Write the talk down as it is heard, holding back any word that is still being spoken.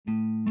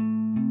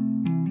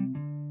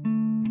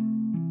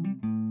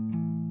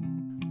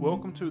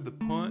Welcome to the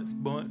Punts,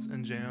 Bunts,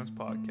 and Jams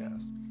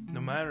podcast.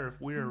 No matter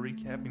if we are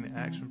recapping the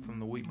action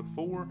from the week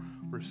before,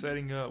 we're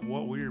setting up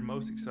what we are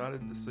most excited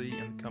to see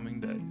in the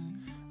coming days.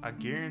 I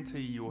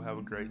guarantee you will have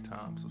a great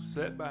time, so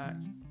sit back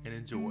and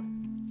enjoy.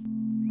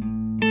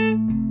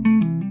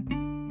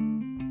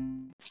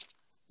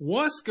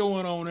 What's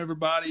going on,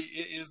 everybody?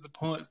 It is the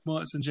Punts,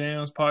 Bunts, and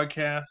Jams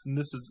podcast, and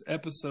this is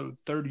episode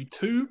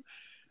 32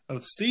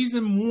 of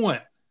season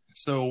 1.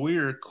 So we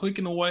are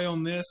clicking away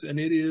on this, and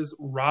it is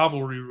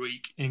rivalry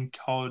week in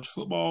college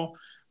football.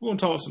 We're going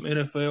to talk some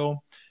NFL,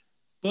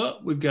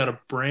 but we've got a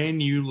brand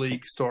new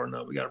league starting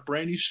up. We got a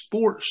brand new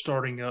sport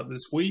starting up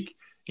this week,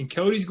 and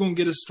Cody's going to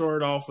get us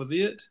started off with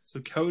it. So,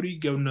 Cody,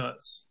 go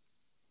nuts.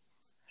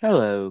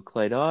 Hello,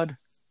 Clay Dodd.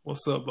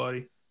 What's up,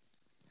 buddy?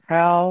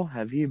 How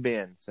have you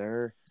been,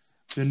 sir?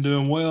 Been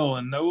doing well,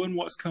 and knowing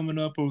what's coming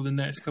up over the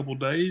next couple of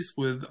days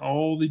with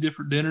all the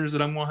different dinners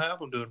that I'm going to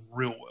have, I'm doing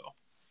real well.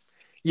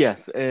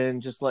 Yes,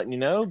 and just letting you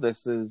know,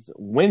 this is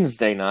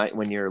Wednesday night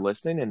when you're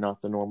listening and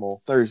not the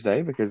normal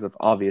Thursday because of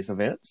obvious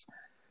events.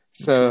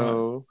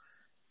 So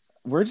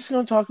we're just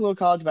going to talk a little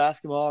college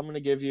basketball. I'm going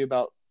to give you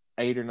about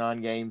 8 or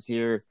 9 games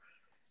here.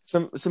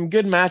 Some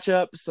good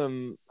matchups,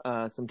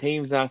 some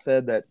teams that I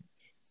said that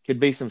could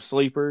be some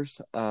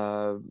sleepers.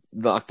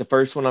 The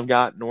first one I've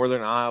got,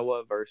 Northern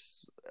Iowa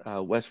versus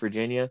West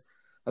Virginia.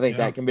 I think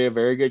that can be a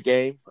very good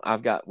game.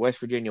 I've got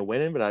West Virginia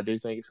winning, but I do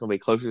think it's going to be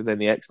closer than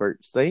the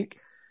experts think.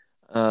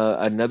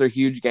 Another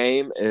huge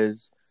game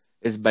is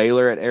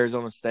Baylor at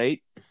Arizona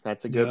State.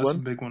 That's a good one. That's a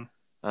big one.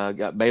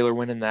 Got Baylor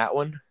winning that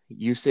one.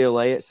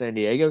 UCLA at San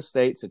Diego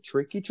State. It's a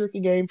tricky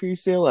game for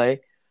UCLA.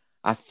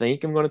 I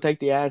think I'm going to take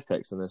the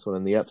Aztecs in this one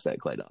in the upset,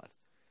 Clay Dodd.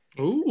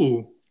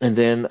 Ooh. And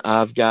then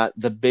I've got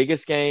the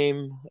biggest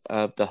game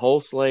of the whole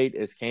slate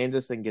is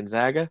Kansas and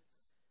Gonzaga.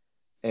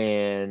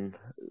 And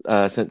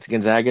since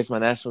Gonzaga is my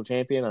national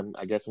champion,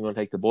 I guess I'm going to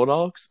take the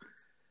Bulldogs.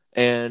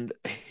 And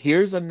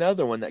here's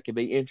another one that could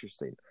be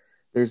interesting.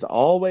 There's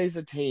always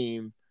a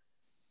team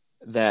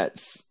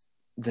that's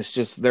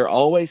just, they're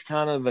always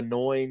kind of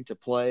annoying to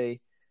play.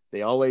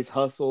 They always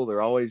hustle.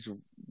 They're always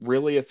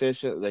really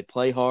efficient. They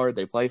play hard.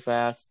 They play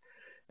fast.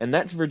 And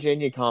that's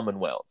Virginia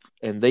Commonwealth.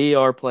 And they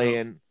were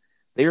playing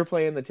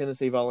the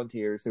Tennessee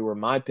Volunteers, who were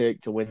my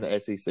pick to win the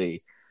SEC.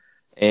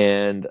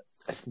 And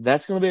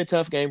that's going to be a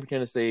tough game for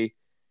Tennessee.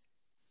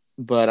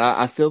 But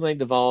I still think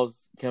the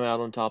Vols come out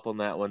on top on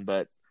that one.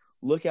 But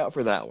look out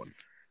for that one.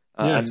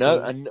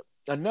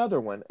 Another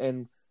one,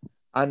 and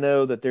I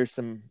know that there's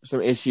some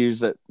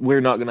issues that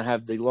we're not going to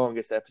have the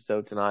longest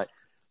episode tonight,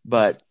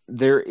 but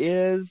there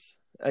is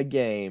a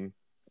game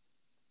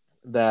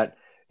that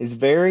is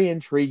very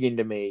intriguing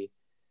to me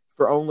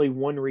for only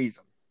one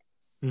reason,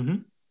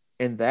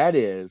 and that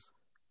is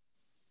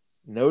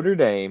Notre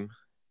Dame,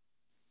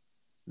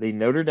 the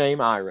Notre Dame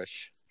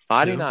Irish,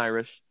 Fighting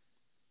Irish,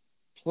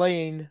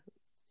 playing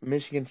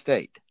Michigan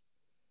State.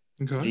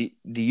 Okay.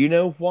 Do you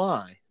know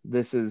why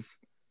this is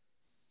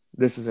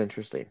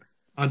interesting?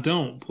 I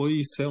don't.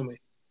 Please tell me.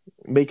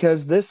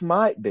 Because this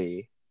might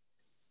be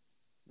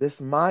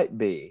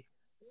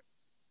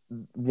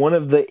one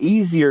of the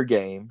easier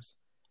games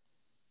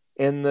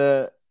in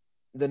the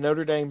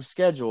Notre Dame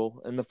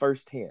schedule in the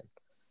first 10.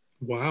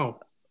 Wow.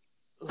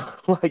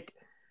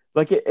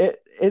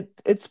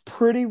 It's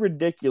pretty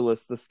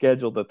ridiculous, the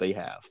schedule that they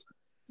have.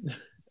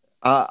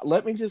 I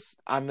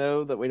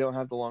know that we don't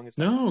have the longest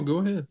time. No, go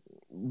ahead.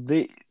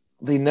 The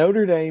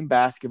Notre Dame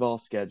basketball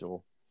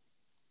schedule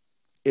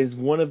is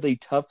one of the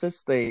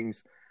toughest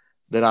things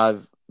that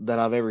I've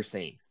ever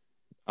seen.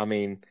 I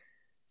mean,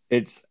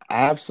 it's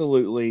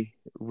absolutely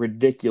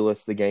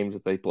ridiculous, the games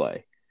that they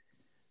play.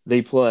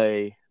 They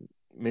play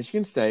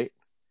Michigan State,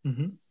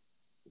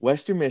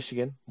 Western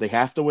Michigan. They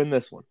have to win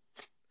this one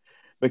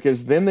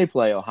because then they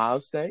play Ohio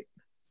State,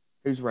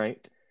 who's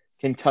ranked,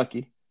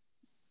 Kentucky,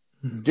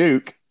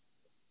 Duke,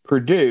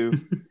 Purdue,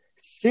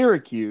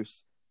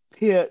 Syracuse,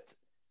 Pitt,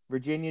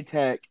 Virginia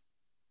Tech,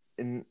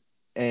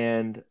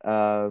 and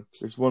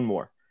there's one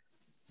more.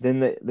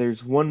 Then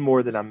there's one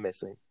more that I'm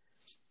missing.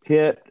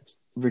 Pitt,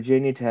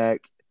 Virginia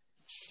Tech,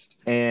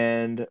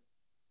 and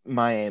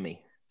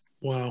Miami.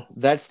 Wow.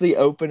 That's the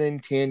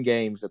opening 10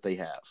 games that they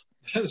have.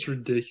 That's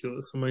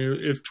ridiculous. I mean,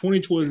 if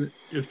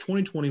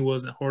 2020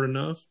 wasn't hard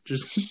enough,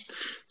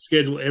 just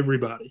schedule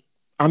everybody.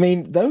 I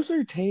mean, those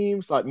are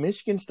teams like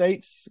Michigan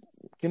State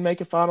can make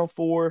a Final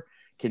Four.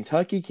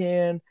 Kentucky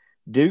can.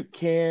 Duke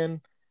can.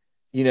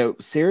 You know,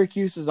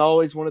 Syracuse is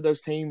always one of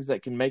those teams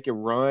that can make a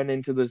run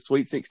into the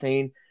Sweet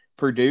 16.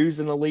 Purdue's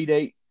an Elite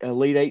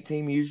Eight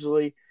team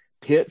usually.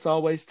 Pitt's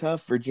always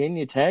tough.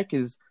 Virginia Tech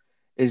is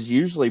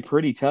usually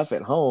pretty tough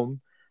at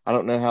home. I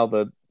don't know how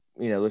the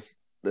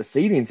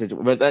seeding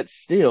situation, but that's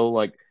still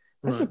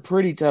that's a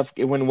pretty tough.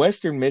 When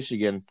Western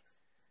Michigan,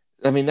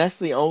 I mean, that's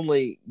the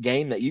only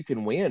game that you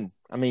can win.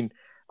 I mean,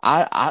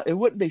 it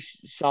wouldn't be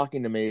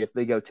shocking to me if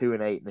they go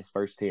 2-8 in this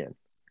first 10.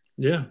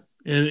 Yeah.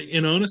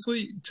 And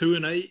honestly,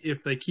 2-8,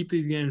 if they keep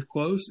these games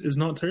close, is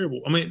not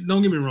terrible. I mean,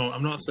 don't get me wrong.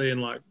 I'm not saying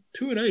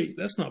 2-8.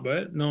 That's not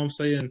bad. No, I'm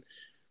saying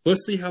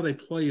let's see how they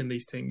play in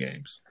these 10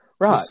 games.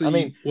 Right. Let's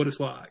see what it's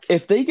like.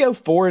 if they go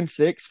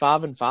 4-6,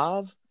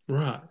 5-5,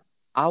 Right.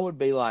 I would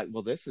be like,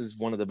 well, this is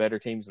one of the better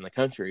teams in the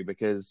country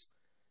because,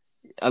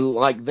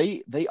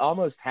 they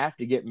almost have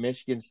to get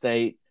Michigan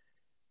State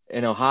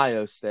and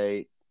Ohio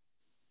State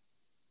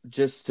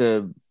just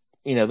to,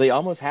 they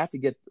almost have to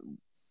get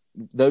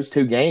those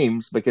two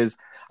games because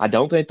I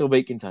don't think they'll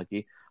beat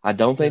Kentucky. I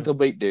don't think they'll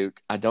beat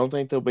Duke. I don't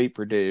think they'll beat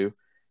Purdue.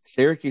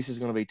 Syracuse is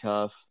going to be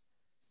tough.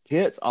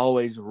 Pitt's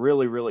always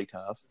really, really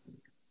tough.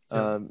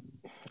 Yeah.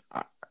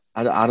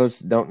 I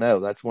just don't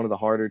know. That's one of the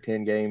harder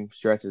 10-game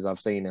stretches I've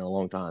seen in a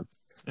long time.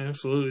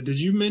 Absolutely. Did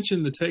you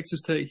mention the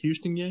Texas Tech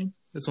Houston game?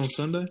 That's on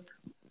Sunday.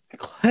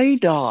 Clay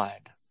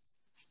Dodd,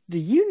 do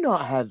you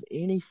not have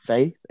any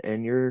faith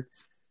in your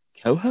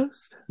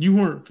co-host? You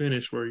weren't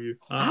finished, were you?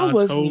 I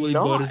was totally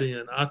not. butted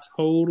in. I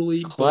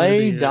totally Clay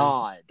butted in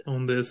Dodd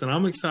on this, and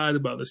I'm excited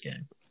about this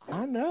game.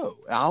 I know.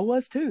 I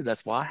was too.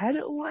 That's why I had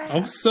it last.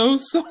 I'm so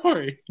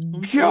sorry.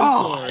 I'm Gosh. so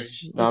sorry.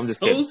 No, I'm just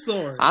so kidding.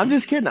 sorry. I'm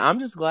just kidding. I'm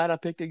just glad I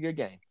picked a good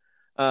game.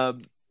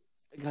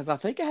 Because I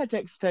think I had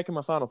Texas Tech in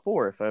my Final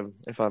Four. If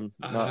I'm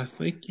not, I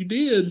think you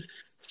did.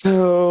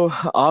 So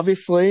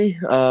obviously,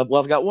 I've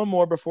got one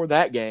more before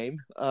that game.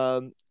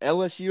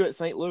 LSU at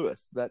St.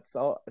 Louis. That's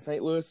all.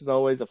 St. Louis is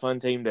always a fun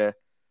team to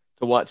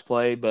watch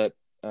play, but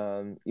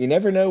you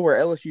never know where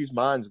LSU's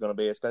mind's going to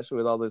be, especially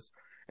with all this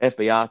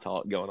FBI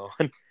talk going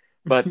on.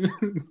 But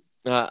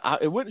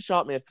it wouldn't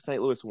shock me if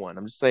St. Louis won.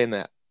 I'm just saying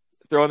that,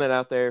 throwing that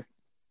out there.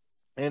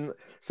 And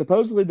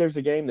supposedly there's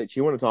a game that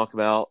you want to talk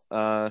about,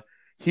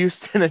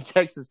 Houston and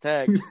Texas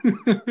Tech.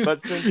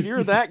 But since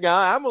you're that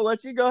guy, I'm going to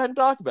let you go ahead and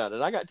talk about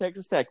it. I got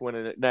Texas Tech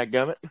winning it,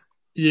 dadgummit.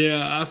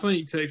 Yeah, I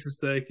think Texas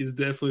Tech is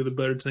definitely the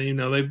better team.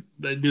 Now, they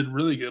did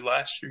really good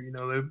last year.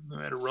 They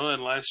had a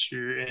run last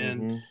year.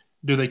 And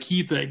do they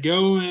keep that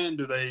going?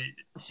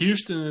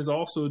 Houston is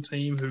also a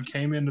team who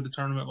came into the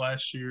tournament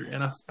last year.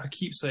 And I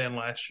keep saying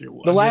last year.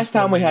 The last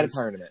time we had a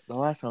tournament.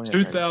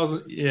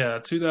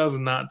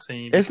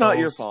 2019. It's not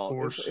your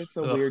fault. It's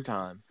a weird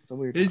time. It's a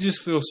weird time. It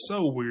just feels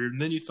so weird.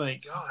 And then you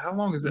think, oh, how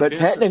long has that been? But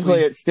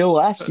technically, it's still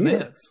last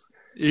year.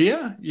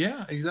 Yeah,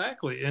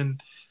 exactly.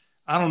 And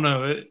I don't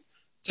know.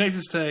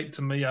 Texas Tech,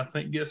 to me, I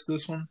think gets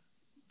this one.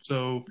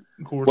 So,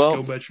 of course,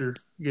 go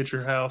get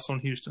your house on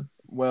Houston.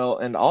 Well,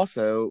 and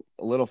also,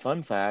 a little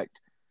fun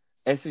fact,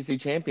 SEC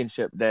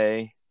Championship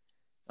Day,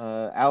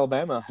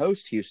 Alabama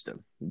hosts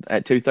Houston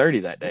at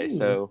 2:30 that day. Ooh.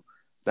 So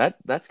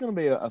that's going to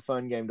be a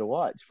fun game to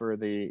watch for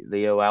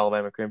the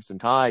Alabama Crimson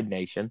Tide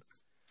Nation.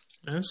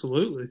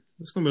 Absolutely.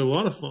 It's going to be a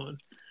lot of fun.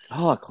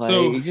 Oh, Clay,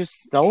 you just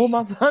stole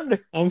my thunder.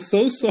 I'm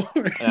so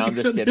sorry. No, I'm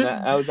just kidding.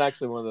 That was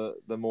actually one of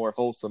the more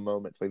wholesome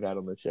moments we've had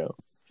on the show.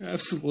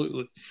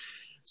 Absolutely.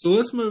 So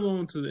let's move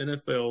on to the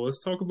NFL.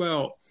 Let's talk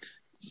about,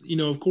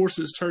 of course,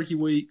 it's Turkey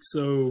Week,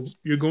 so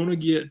you're going to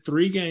get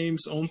 3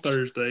 games on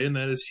Thursday, and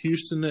that is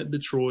Houston at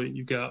Detroit.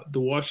 You've got the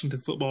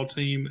Washington football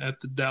team at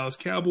the Dallas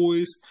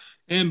Cowboys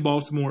and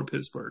Baltimore at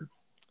Pittsburgh.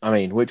 I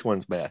mean, which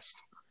one's best?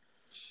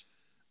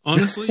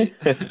 Honestly.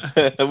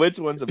 Which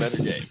one's a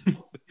better game?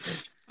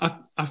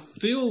 I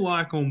feel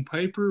like on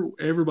paper,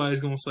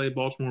 everybody's going to say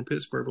Baltimore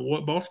Pittsburgh, but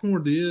what Baltimore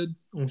did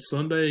on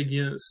Sunday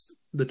against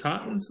the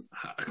Titans,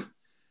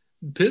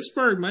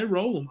 Pittsburgh may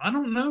roll them. I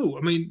don't know.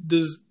 I mean,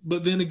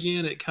 but then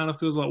again, it kind of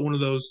feels like one of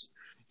those,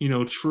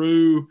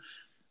 true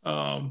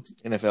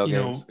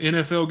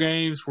NFL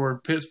games where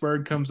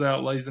Pittsburgh comes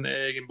out, lays an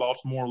egg, and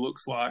Baltimore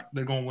looks like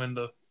they're going to win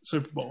the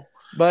Super Bowl.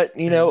 But,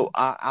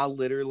 I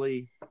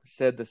literally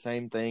said the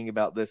same thing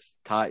about this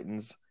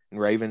Titans and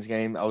Ravens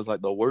game. I was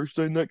like, the worst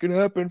thing that can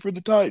happen for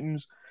the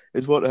Titans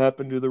is what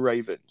happened to the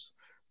Ravens.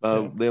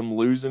 Them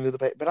losing to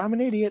the – but I'm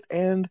an idiot,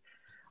 and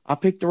I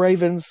picked the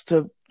Ravens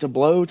to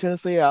blow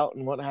Tennessee out,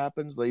 and what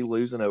happens? They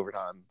lose in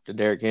overtime to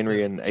Derrick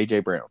Henry and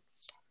A.J. Brown.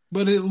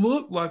 But it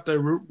looked like they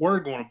were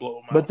going to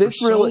blow them out for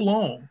so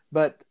long.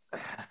 But,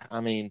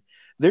 I mean,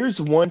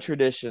 there's one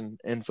tradition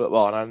in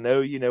football, and I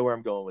know you know where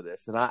I'm going with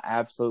this, and I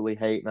absolutely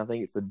hate, and I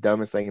think it's the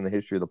dumbest thing in the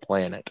history of the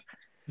planet.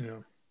 Yeah.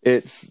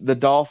 It's the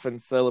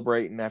Dolphins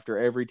celebrating after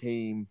every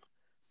team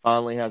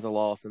finally has a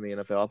loss in the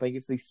NFL. I think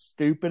it's the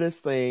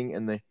stupidest thing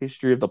in the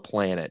history of the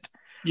planet.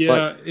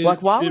 Yeah,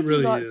 why would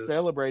you not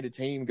celebrate a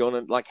team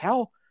going to,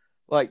 how,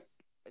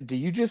 do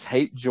you just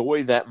hate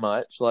joy that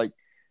much? Like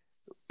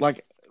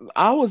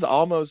I was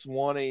almost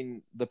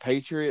wanting the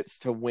Patriots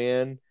to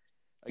win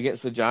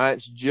against the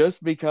Giants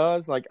just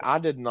because, I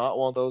did not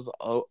want those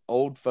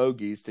old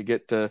fogies to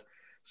get to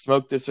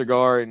smoke the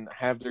cigar and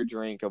have their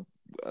drink of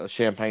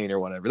champagne or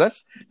whatever.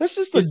 That's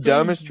just the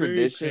dumbest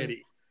tradition.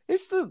 Petty.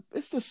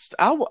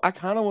 I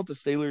kind of want the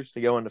Steelers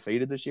to go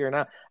undefeated this year,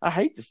 and I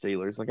hate the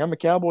Steelers. I'm a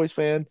Cowboys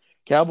fan.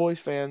 Cowboys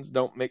fans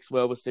don't mix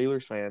well with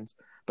Steelers fans,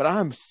 but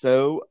I'm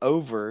so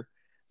over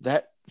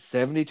that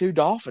 72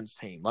 Dolphins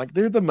team.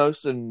 They're the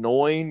most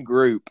annoying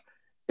group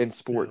in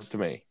sports to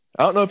me.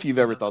 I don't know if you've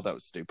ever thought that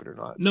was stupid or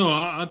not. No,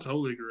 I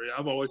totally agree.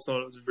 I've always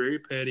thought it was very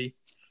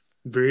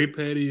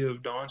petty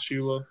of Don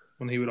Shula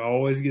when he would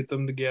always get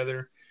them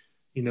together,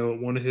 at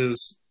one of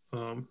his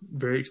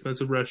very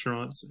expensive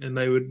restaurants, and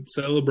they would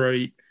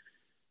celebrate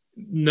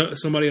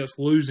somebody else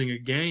losing a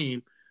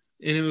game.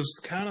 And it was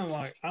kind of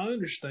like, I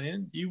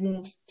understand you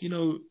want,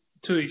 to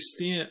the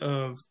extent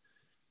of,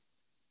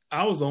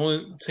 I was the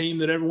only team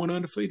that ever went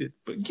undefeated.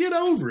 But get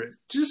over it.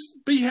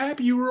 Just be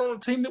happy you were on a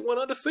team that went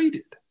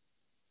undefeated.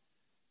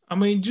 I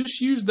mean,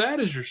 just use that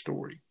as your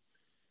story.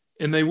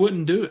 And they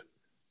wouldn't do it.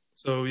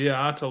 So,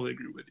 yeah, I totally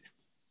agree with you.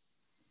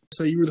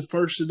 Say you were the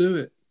first to do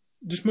it.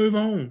 Just move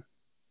on.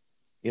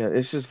 Yeah,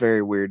 it's just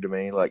very weird to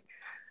me. Like,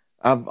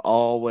 I've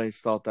always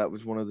thought that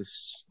was one of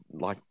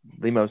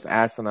the most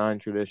asinine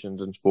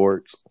traditions in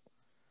sports.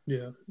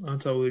 Yeah, I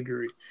totally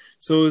agree.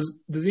 So,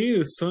 does any of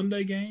the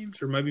Sunday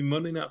games or maybe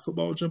Monday Night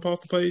Football jump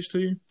off the page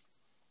to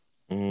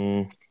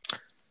you?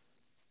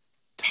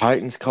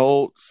 Titans,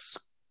 Colts,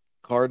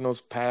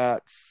 Cardinals,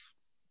 Pats,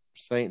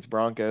 Saints,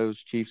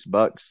 Broncos, Chiefs,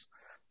 Bucks.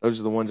 Those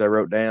are the ones I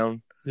wrote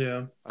down.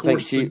 Yeah, I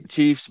think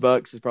Chiefs,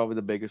 Bucks is probably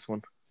the biggest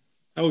one.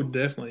 Oh,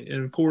 definitely.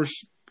 And, of course,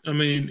 I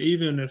mean,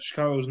 even if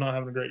Chicago's not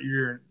having a great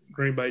year,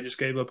 Green Bay just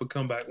gave up a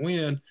comeback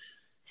win,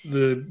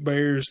 the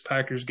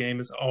Bears-Packers game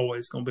is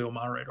always going to be on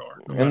my radar.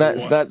 And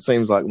that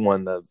seems like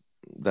one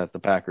that the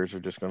Packers are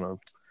just going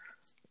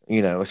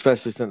to,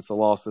 especially since the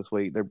loss this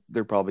week,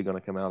 they're probably going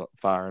to come out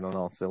firing on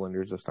all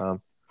cylinders this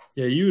time.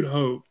 Yeah, you would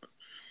hope.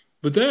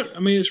 But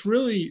it's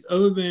really,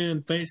 other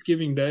than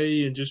Thanksgiving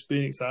Day and just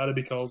being excited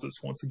because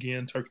it's once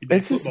again Turkey Day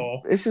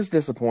football. It's just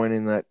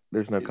disappointing that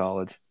there's no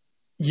college.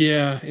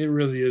 Yeah, it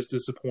really is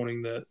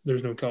disappointing that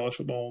there's no college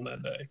football on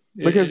that day.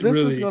 Because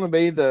this was going to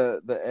be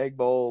the Egg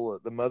Bowl,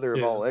 the mother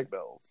of all Egg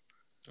Bowls.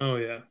 Oh,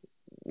 yeah.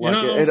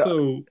 Like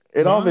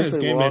it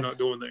obviously game day not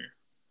going there.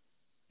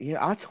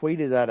 Yeah, I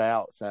tweeted that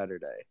out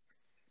Saturday.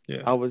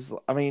 Yeah. I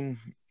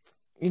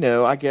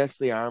guess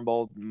the Iron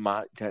Bowl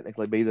might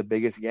technically be the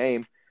biggest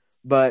game,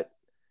 but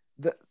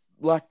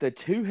the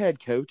two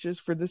head coaches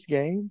for this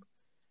game,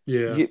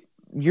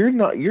 you're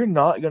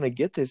not going to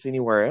get this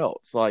anywhere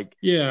else. Like,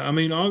 yeah,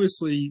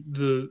 obviously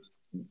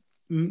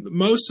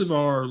most of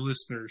our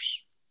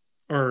listeners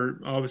are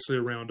obviously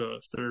around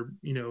us. They're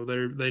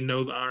they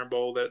know the Iron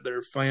Bowl, that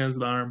they're fans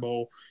of the Iron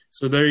Bowl,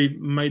 so they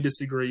may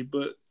disagree,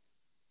 but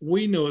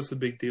we know it's a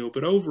big deal.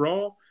 But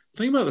overall,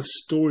 think about the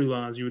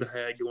storylines you would have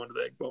had going to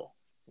the Egg Bowl.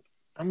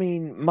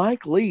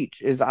 Mike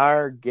Leach is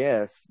our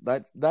guest.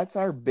 That's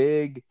our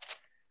big.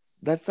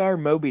 That's our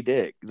Moby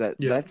Dick.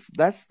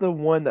 That's the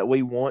one that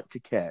we want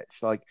to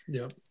catch. Like,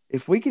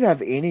 if we could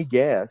have any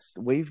guest,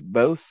 we've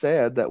both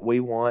said that we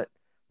want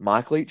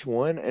Mike Leach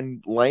 1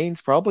 and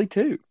Lane's probably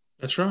 2.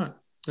 That's right.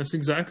 That's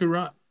exactly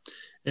right.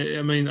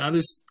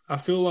 I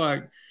feel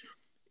like,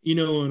 and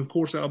of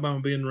course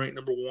Alabama being ranked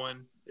number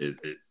 1,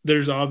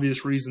 there's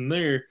obvious reason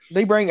there.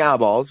 They bring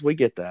eyeballs. We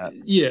get that.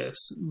 Yes,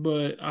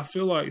 but I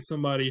feel like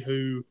somebody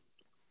who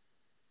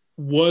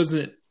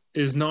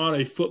is not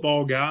a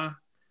football guy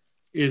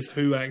is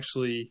who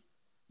actually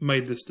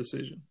made this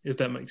decision, if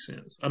that makes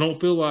sense. I don't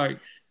feel like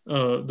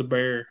the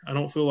Bear. I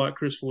don't feel like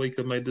Chris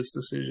Felica made this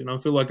decision. I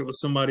feel like it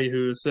was somebody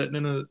who was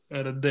sitting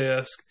at a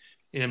desk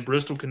in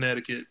Bristol,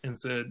 Connecticut, and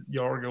said,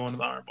 "Y'all are going to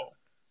the Iron Bowl."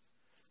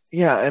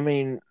 Yeah,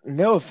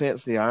 no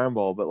offense to the Iron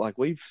Bowl, but like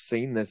we've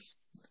seen this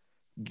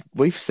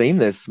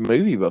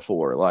movie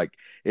before. Like,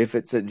 if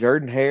it's at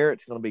Jordan-Hare,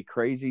 it's going to be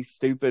crazy,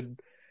 stupid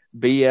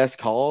BS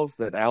calls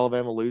that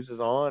Alabama loses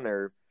on,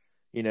 or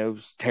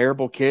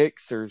terrible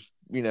kicks, or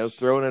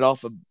throwing it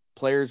off a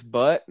player's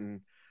butt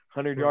and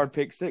 100-yard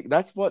pick six.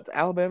 That's what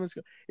Alabama's.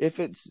 If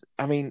it's,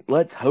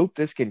 let's hope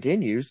this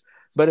continues.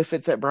 But if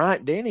it's at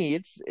Bryant-Denny,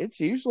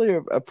 it's usually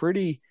a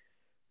pretty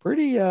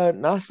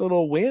nice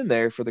little win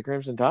there for the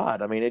Crimson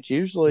Tide. It's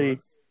usually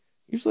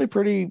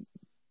pretty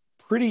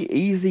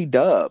easy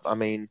dub.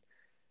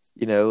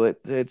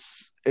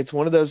 It's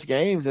one of those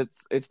games.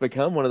 It's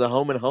become one of the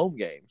home and home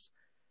games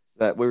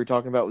that we were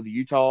talking about with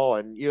Utah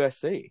and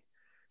USC.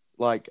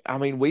 Like,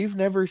 we've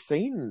never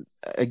seen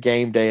a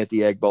game day at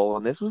the Egg Bowl,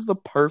 and this was the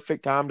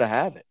perfect time to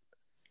have it.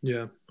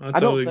 Yeah, I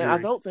totally agree. I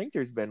don't think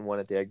there's been one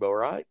at the Egg Bowl,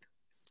 right?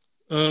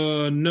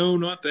 No,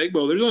 not the Egg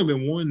Bowl. There's only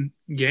been one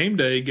game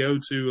day go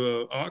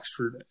to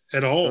Oxford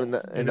at all. And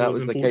that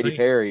was the Katy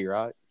Perry,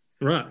 right?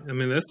 Right.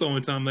 That's the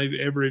only time they've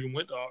ever even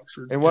went to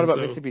Oxford. And what about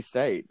Mississippi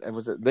State?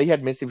 They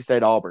had Mississippi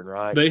State Auburn,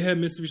 right? They had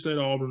Mississippi State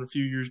Auburn a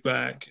few years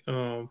back.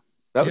 That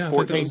was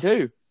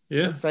 14-2.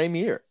 Yeah. Same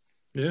year.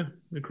 Yeah,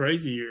 a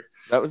crazy year.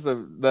 That was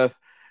the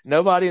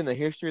nobody in the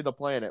history of the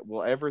planet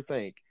will ever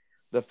think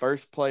the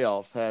first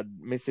playoffs had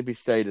Mississippi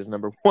State as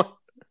number 1.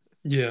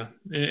 Yeah,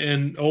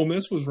 and Ole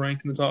Miss was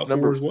ranked in the top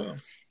 4 as well.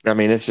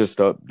 It's just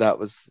that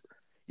was,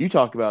 you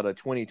talk about a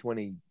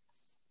 2020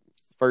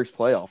 first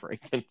playoff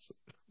rankings.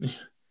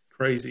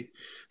 Crazy.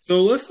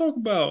 So let's talk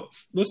about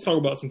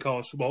some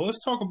college football.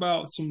 Let's talk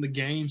about some of the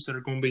games that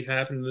are going to be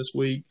happening this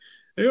week.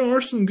 There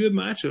are some good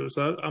matchups.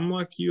 I'm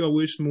like you. I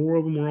wish more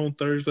of them were on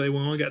Thursday. We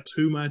only got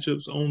 2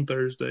 matchups on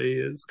Thursday.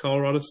 It's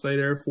Colorado State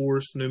Air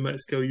Force, New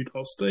Mexico,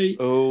 Utah State.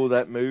 Oh,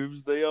 that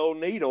moves the old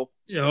needle.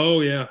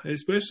 Oh, yeah,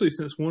 especially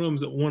since one of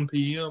them's at 1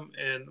 p.m.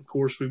 And, of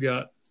course, we've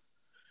got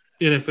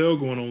NFL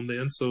going on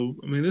then. So,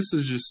 this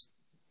is just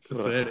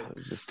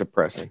Pathetic. Just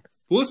depressing.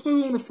 Well, let's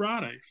move on to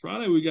Friday.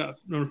 Friday, we got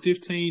number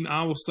 15,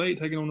 Iowa State,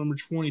 taking on number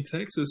 20,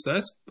 Texas.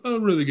 That's a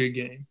really good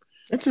game.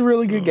 It's a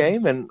really good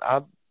game, and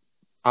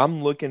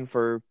I'm looking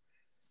for,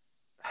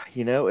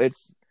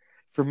 it's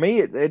for me.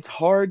 It's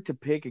hard to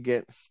pick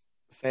against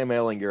Sam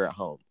Ehlinger at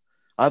home.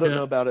 I don't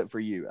know about it for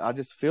you. I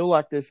just feel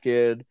like this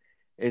kid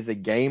is a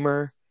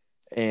gamer,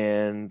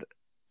 and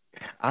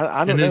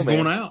I don't know. And he's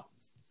going out.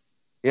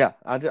 Yeah,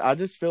 I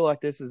just feel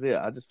like this is it.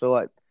 I just feel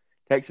like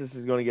Texas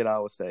is going to get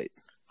Iowa State.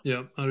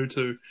 Yeah, I do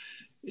too.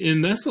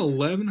 And that's an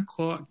 11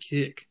 o'clock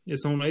kick.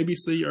 It's on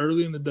ABC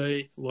early in the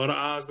day. A lot of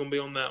eyes going to be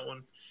on that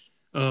one.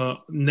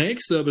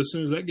 Next up, as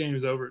soon as that game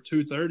is over at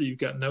 2:30, you've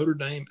got Notre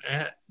Dame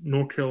at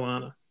North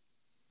Carolina.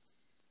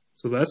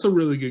 So that's a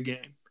really good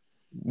game.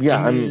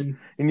 Yeah, and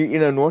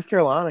North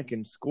Carolina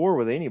can score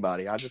with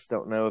anybody. I just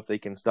don't know if they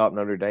can stop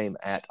Notre Dame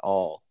at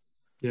all.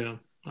 Yeah,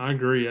 I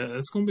agree.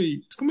 It's gonna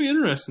be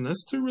interesting.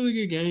 That's two really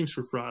good games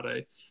for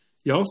Friday.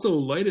 You also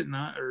late at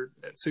night or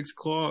at 6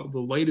 o'clock, the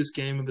latest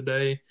game of the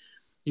day,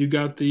 you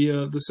got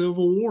the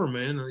Civil War,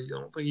 man. I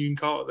don't think you can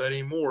call it that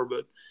anymore,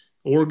 but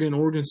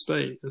Oregon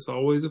State. It's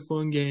always a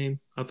fun game.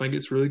 I think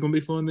it's really going to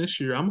be fun this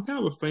year. I'm kind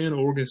of a fan of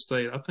Oregon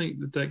State. I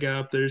think that guy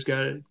up there's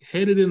got it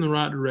headed in the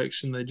right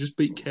direction. They just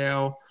beat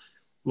Cal.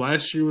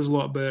 Last year was a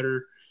lot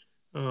better.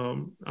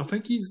 I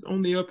think he's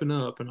on the up and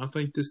up, and I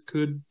think this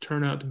could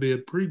turn out to be a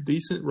pretty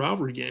decent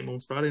rivalry game on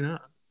Friday night.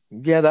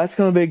 Yeah, that's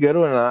going to be a good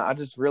one. I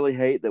just really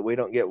hate that we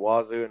don't get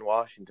Wazoo and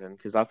Washington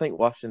because I think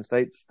Washington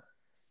State's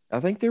 – I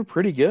think they're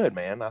pretty good,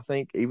 man. I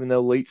think even though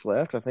Leach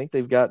left, I think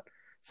they've got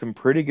some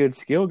pretty good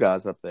skill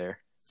guys up there.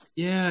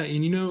 Yeah,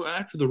 and,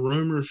 after the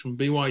rumors from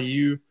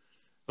BYU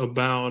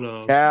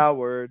about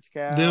cowards.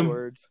 They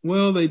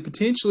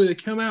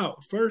come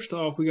out. First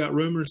off, we got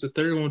rumors that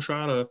they're going to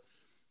try to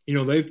 –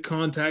 they've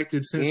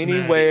contacted Cincinnati.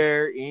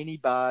 Anywhere,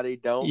 anybody,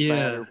 don't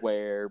matter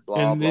where, blah,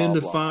 blah, blah. And then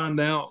to find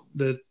out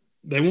that –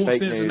 they want Fake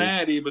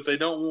Cincinnati, news. But they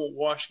don't want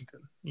Washington.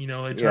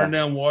 They turned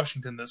down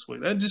Washington this week.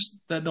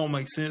 That don't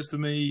make sense to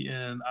me,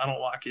 and I don't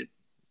like it.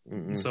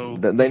 Mm-mm. So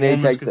they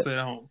need to can stay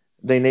at home.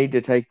 They need to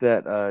take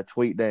that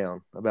tweet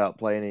down about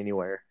playing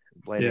anywhere,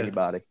 playing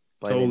anybody,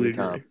 playing totally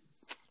anytime. Agree.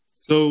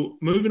 So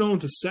moving on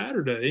to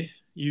Saturday,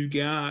 you've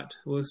got.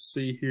 Let's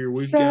see here.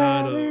 We've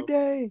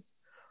Saturday,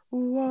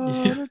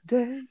 what a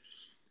day!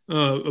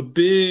 A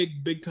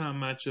big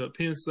time matchup.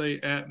 Penn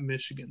State at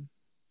Michigan.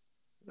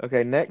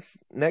 Okay, next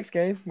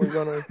game we're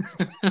gonna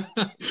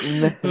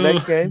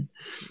next game.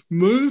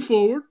 Moving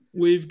forward,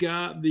 we've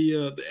got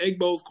the Egg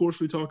Bowl, of course,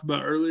 we talked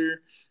about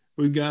earlier.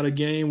 We've got a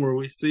game where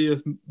we see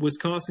if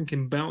Wisconsin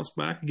can bounce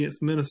back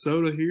against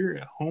Minnesota here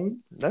at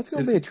home. That's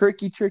gonna be a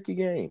tricky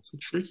game. It's a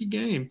tricky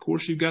game. Of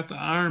course, you've got the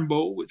Iron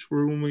Bowl, which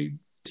we're when we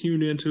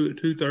tuned into at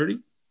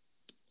 2:30.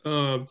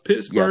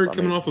 Pittsburgh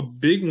coming off a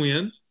big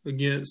win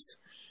against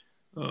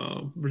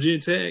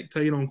Virginia Tech,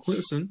 taking on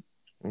Clemson.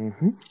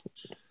 Mm-hmm.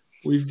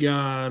 We've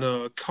got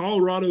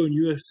Colorado and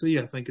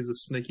USC, I think, is a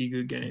sneaky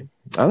good game.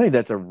 I think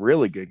that's a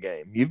really good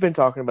game. You've been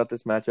talking about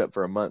this matchup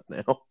for a month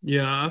now.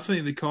 Yeah, I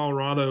think that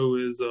Colorado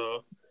is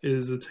a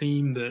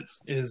team that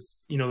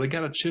is, they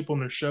got a chip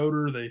on their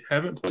shoulder. They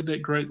haven't played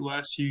that great the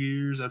last few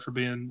years after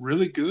being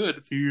really good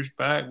a few years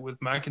back with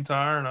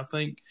McIntyre, and I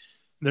think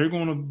they're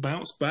going to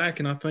bounce back.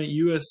 And I think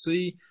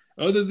USC,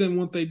 other than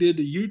what they did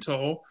to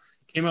Utah,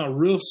 came out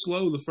real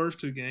slow the first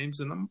two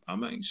games, and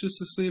I'm anxious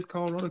to see if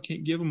Colorado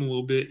can't give them a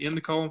little bit in the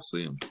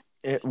Coliseum.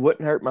 It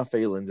wouldn't hurt my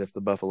feelings if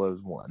the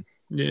Buffaloes won.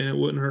 Yeah, it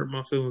wouldn't hurt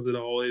my feelings at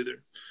all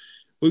either.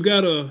 We've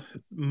got a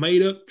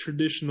made-up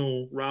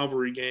traditional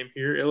rivalry game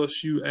here,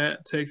 LSU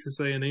at Texas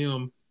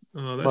A&M.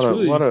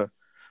 Why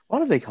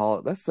do they call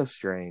it? That's so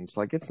strange.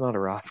 Like, it's not a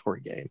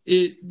rivalry game.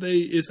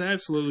 It's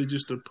absolutely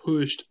just a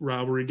pushed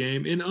rivalry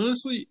game, and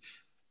honestly –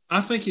 I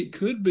think it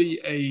could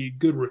be a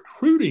good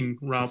recruiting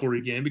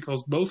rivalry game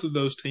because both of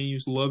those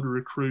teams love to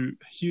recruit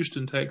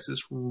Houston, Texas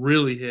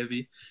really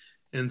heavy.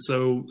 And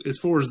so as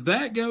far as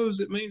that goes,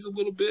 it means a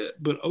little bit,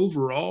 but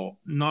overall,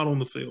 not on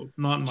the field.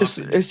 Not in my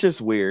opinion. It's just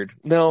weird.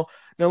 No,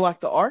 like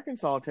the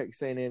Arkansas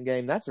Texas A&M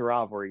game, that's a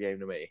rivalry game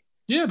to me.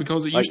 Yeah,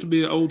 because it used to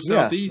be an old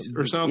Southeast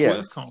or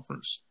Southwest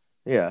conference.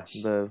 Yeah,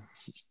 the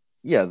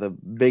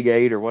Big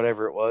 8 or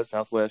whatever it was,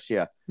 Southwest,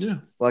 yeah.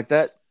 Yeah. Like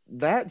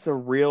that's a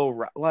real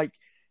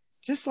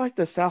just like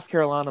the South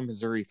Carolina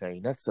Missouri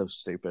thing. That's so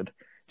stupid.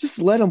 Just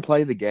let them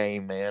play the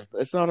game, man.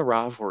 It's not a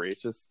rivalry.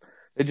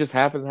 It just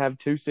happened to have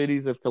two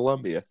cities of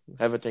Columbia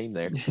have a team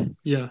there.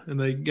 Yeah, and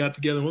they got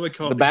together. What do they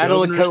call it? The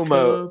Battle of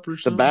Como.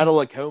 The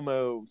Battle of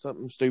Como.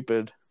 Something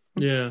stupid.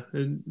 Yeah,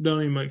 it don't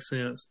even make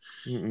sense.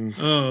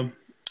 And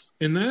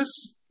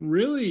that's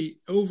really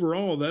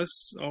overall.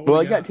 That's all.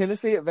 Well, I got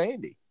Tennessee at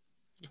Vandy.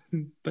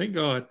 Thank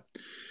God.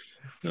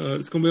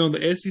 It's going to be on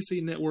the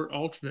SEC Network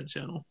alternate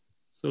channel.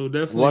 So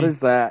definitely. What does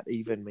that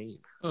even mean?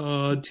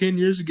 10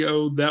 years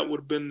ago, that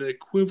would have been the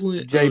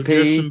equivalent JP. of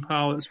Justin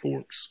Pilot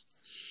Sports.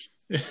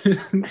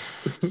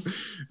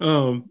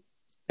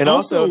 And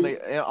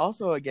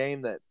also a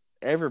game that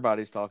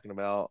everybody's talking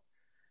about,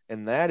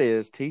 and that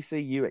is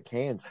TCU at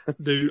Kansas.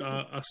 Dude,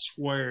 I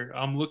swear,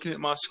 I'm looking at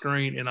my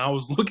screen, and I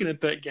was looking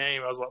at that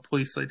game. I was like,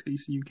 please say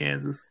TCU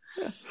Kansas.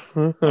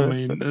 I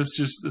mean,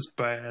 it's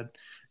bad.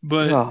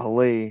 But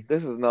Golly,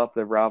 this is not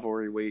the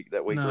rivalry week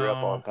that we grew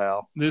up on,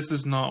 pal. This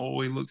is not what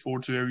we look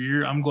forward to every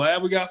year. I'm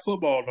glad we got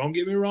football. Don't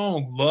get me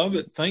wrong. Love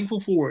it.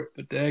 Thankful for it.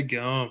 But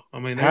daggum. I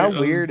mean, how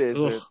weird is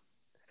it?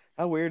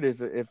 How weird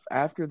is it if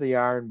after the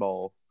Iron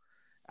Bowl,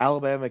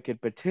 Alabama could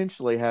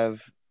potentially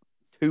have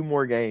 2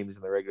 more games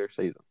in the regular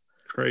season?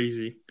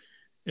 Crazy.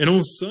 And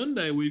on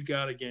Sunday, we've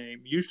got a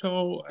game.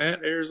 Utah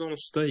at Arizona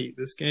State.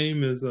 This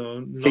game is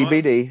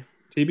TBD.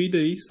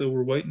 TBD, so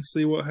we're waiting to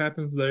see what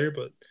happens there.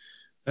 But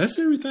that's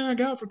everything I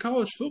got for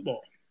college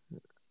football.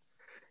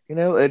 You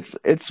know,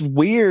 it's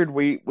weird.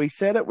 We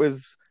said it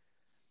was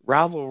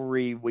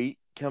rivalry week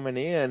coming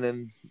in,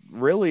 and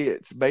really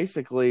it's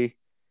basically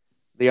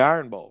the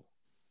Iron Bowl.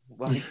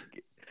 Like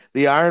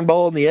the Iron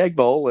Bowl and the Egg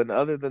Bowl, and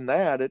other than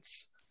that,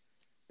 it's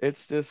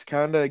just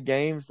kind of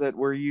games that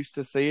we're used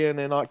to seeing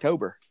in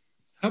October.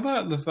 How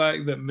about the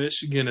fact that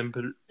Michigan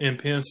and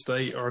Penn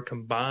State are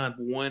combined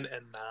 1-9?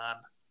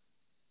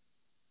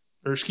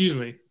 Or excuse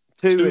me,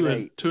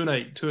 2-8.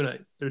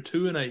 2-8. They're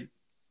 2-8.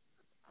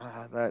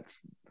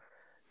 That's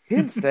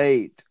Penn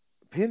State.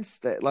 Penn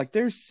State. Like,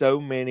 there's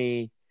so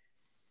many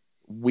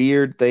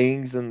weird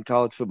things in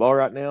college football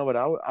right now, but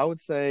I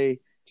would say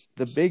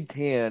the Big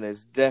Ten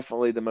is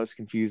definitely the most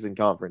confusing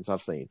conference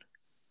I've seen.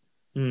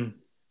 Mm.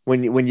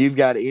 When you've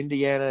got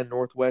Indiana and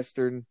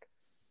Northwestern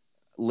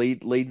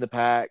leading the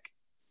pack,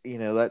 you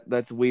know,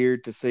 that's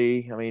weird to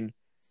see. I mean,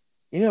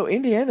 you know,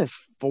 Indiana's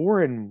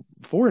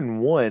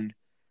 4-1,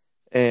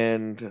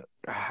 and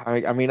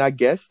I mean, I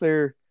guess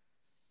their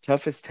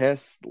toughest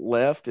test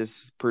left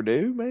is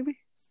Purdue, maybe.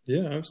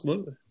 Yeah,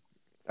 absolutely.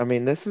 I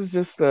mean, this is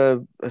just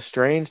a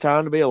strange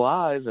time to be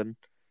alive, and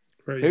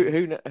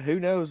who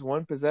knows?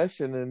 One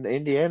possession and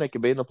Indiana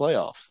could be in the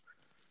playoffs.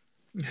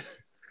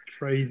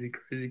 Crazy.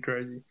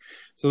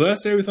 So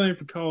that's everything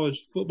for college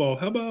football.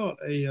 How about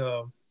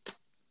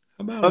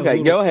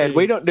okay, go ahead.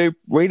 We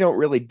don't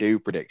really do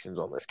predictions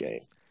on this game.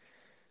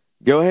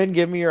 Go ahead and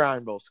give me your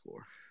Iron Bowl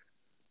score.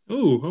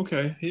 Oh,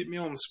 okay. Hit me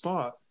on the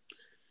spot.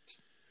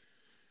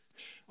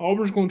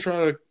 Auburn's going to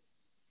try to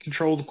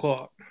control the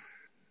clock.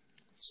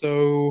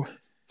 So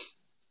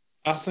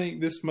I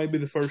think this may be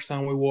the first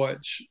time we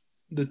watch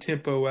the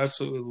tempo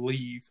absolutely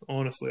leave.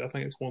 Honestly, I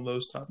think it's one of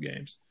those top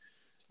games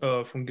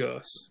from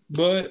Gus.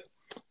 But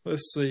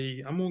let's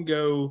see. I'm going to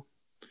go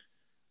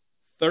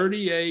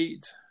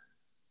 38-13.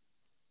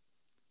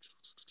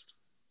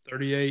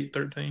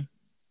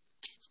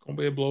 It's going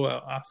to be a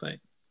blowout, I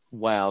think.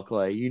 Wow,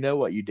 Clay. You know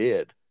what you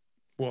did.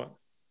 What?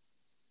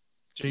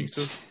 Jinxed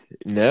us?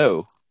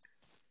 No.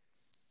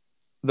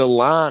 The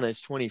line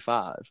is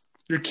 25.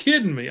 You're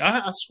kidding me.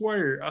 I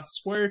swear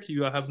to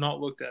you, I have not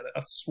looked at it.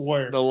 I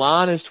swear. The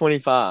line is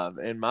 25,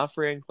 and my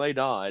friend Clay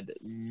Dodd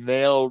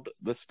nailed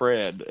the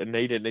spread, and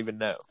he didn't even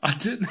know. I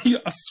didn't.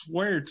 I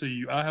swear to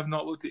you, I have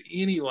not looked at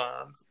any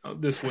lines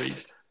this week.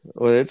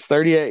 Well, it's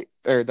 38,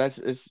 or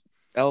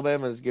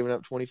Alabama's giving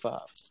up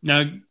 25.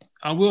 Now,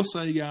 I will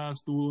say,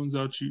 guys, the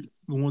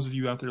ones of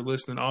you out there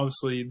listening,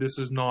 obviously, this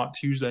is not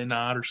Tuesday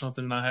night or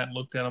something, and I hadn't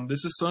looked at them.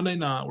 This is Sunday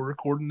night. We're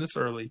recording this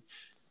early.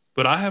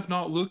 But I have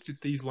not looked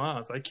at these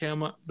lines.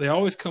 They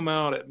always come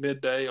out at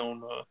midday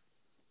on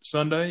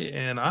Sunday,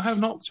 and I have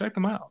not checked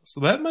them out.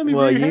 So that made me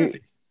very happy.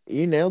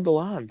 You nailed the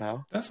line,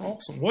 pal. That's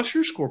awesome. What's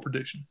your score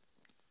prediction?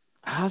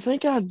 I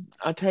think I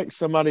text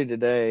somebody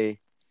today.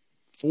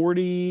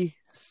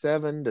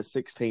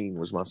 47-16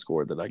 was my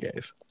score that I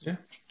gave. Yeah,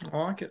 I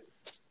like it.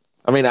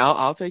 I mean,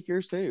 I'll take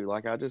yours too.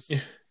 Like, I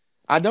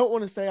don't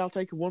want to say I'll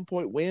take a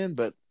 1-point win,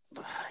 but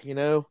you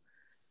know.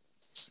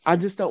 I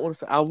just don't want to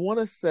say. I want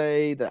to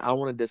say that I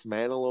want to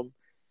dismantle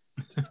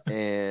them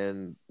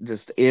and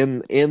just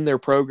end their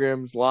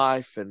program's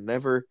life and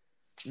never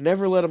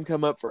let them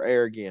come up for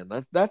air again.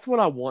 That's what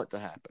I want to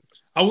happen.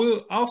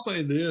 I'll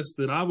say this,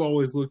 that I've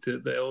always looked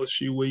at the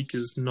LSU week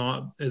as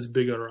not as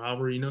big a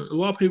rivalry. You know, a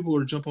lot of people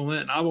are jumping on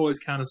that, and I've always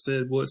kind of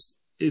said, well,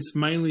 it's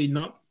mainly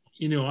not.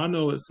 You know, I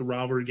know it's a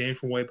rivalry game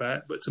from way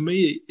back, but to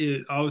me,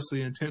 it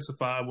obviously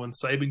intensified when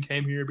Saban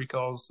came here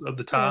because of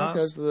the ties. Yeah,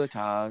 because of the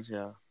ties,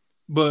 yeah.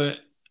 But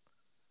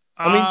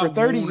I mean, for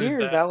 30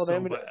 years,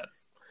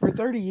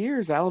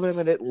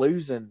 Alabama didn't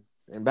lose in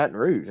Baton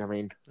Rouge. I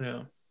mean,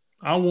 yeah,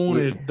 I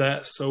wanted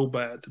that so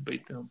bad to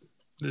beat them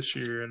this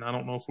year, and I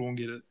don't know if we'll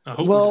get it. I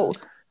hope. Well,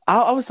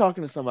 I was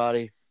talking to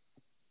somebody,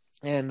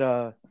 and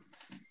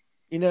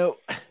you know,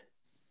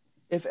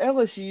 if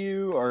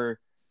LSU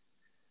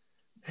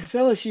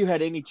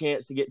had any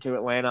chance to get to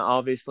Atlanta,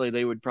 obviously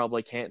they would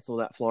probably cancel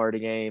that Florida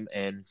game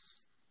and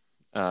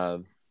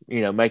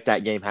make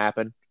that game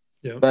happen.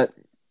 Yeah. But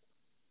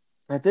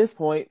at this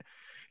point,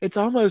 it's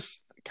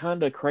almost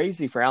kind of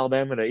crazy for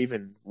Alabama to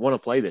even want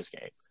to play this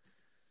game.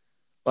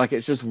 Like,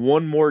 it's just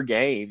one more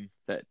game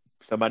that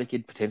somebody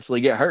could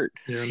potentially get hurt.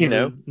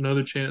 Yeah,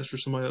 another chance for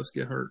somebody else to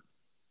get hurt.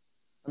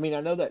 I mean,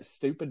 I know that's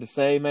stupid to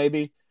say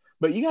maybe,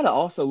 but you got to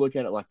also look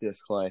at it like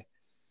this, Clay.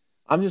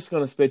 I'm just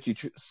going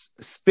to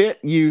spit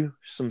you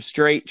some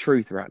straight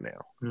truth right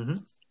now. Mm-hmm.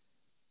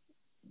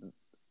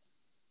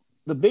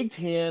 The Big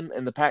Ten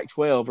and the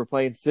Pac-12 are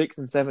playing 6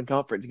 and 7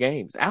 conference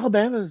games.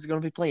 Alabama is going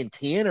to be playing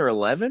 10 or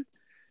 11.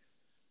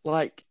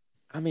 Like,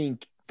 I mean,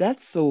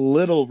 that's a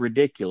little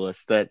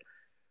ridiculous that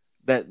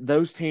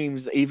those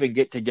teams even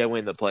get to go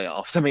in the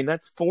playoffs. I mean,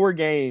 that's 4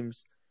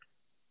 games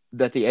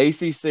that the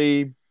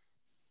ACC,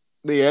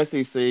 the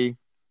SEC,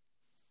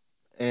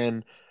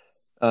 and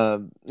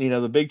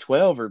the Big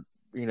 12 are,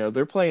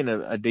 they're playing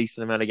a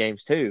decent amount of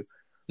games too.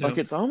 Yep. Like,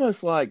 it's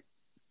almost like,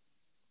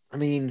 I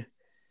mean,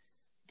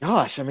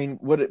 gosh,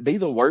 would it be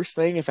the worst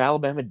thing if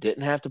Alabama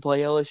didn't have to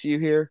play LSU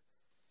here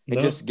and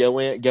just go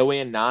in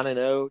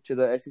 9-0 to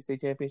the SEC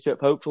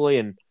championship, hopefully,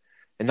 and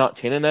not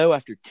 10-0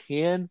 after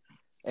 10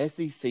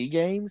 SEC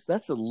games?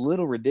 That's a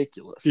little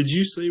ridiculous. Did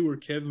you see where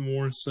Kevin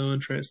Warren's son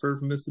transferred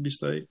from Mississippi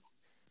State?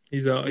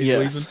 He's out. He's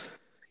leaving.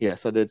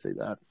 Yes, I did see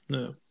that.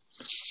 No.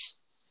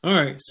 All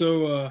right,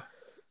 so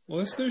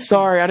let's do.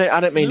 Sorry, I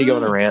didn't mean to go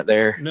on a rant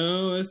there.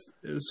 No,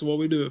 it's what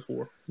we do it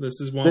for. This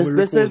is why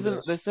this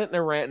isn't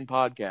a ranting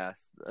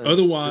podcast.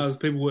 Otherwise,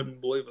 people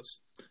wouldn't believe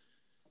us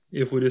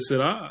if we just said,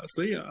 I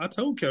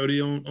told Cody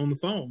on the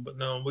phone," but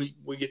no,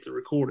 we get to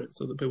record it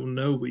so that people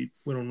know we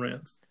went on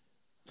rants.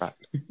 Right.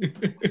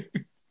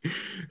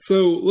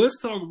 So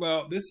let's talk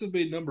about this. Will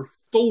be number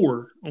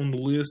 4 on the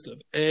list of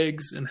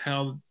eggs and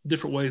how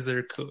different ways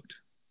they're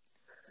cooked.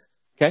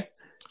 Okay.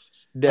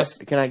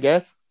 Can I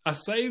guess? I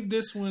saved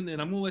this one,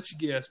 and I'm going to let you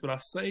guess, but I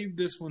saved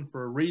this one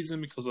for a reason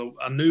because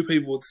I knew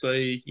people would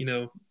say,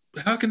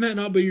 how can that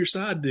not be your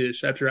side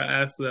dish after I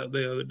asked that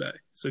the other day?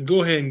 So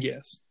go ahead and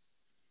guess.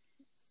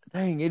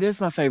 Dang, it is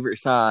my favorite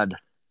side.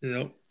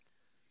 Yep.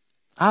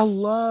 I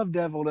love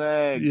deviled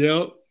eggs.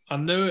 Yep, I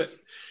knew it.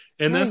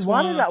 And that's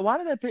why did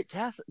I pick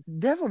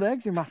deviled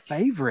eggs are my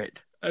favorite.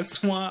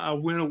 That's why I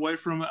went away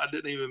from it. I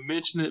didn't even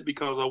mention it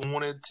because I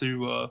wanted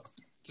to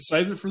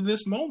save it for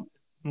this moment.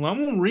 Well,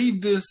 I'm going to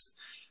read this.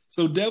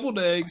 So deviled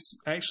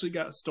eggs actually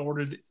got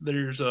started.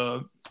 There's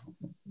a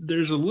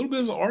little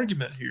bit of an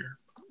argument here.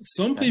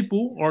 Some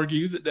people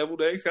argue that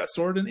deviled eggs got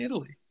started in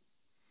Italy.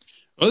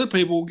 Other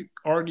people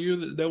argue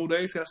that deviled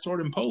eggs got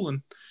started in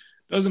Poland.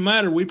 Doesn't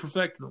matter. We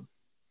perfected them.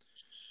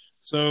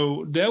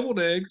 So deviled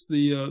eggs,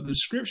 the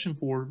description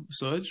for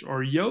such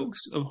are yolks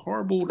of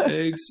hard-boiled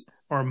eggs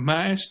are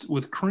mashed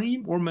with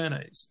cream or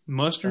mayonnaise,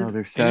 mustard,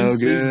 they're so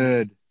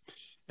good,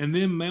 and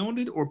then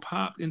mounded or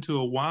popped into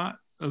a white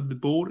of the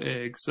boiled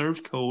egg,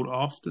 served cold,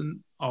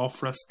 often al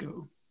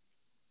fresco.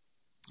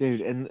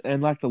 Dude,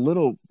 and like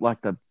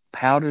the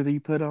powder that you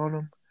put on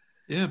them.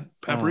 Yeah,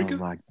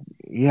 paprika.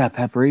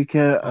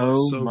 Paprika.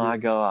 So my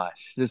good.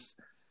 Gosh,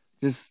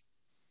 just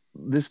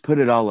put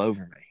it all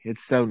over me.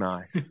 It's so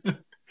nice.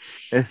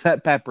 And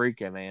that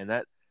paprika, man.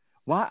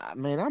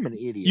 I'm an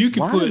idiot. You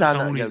can put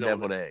Tony's on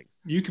deviled egg.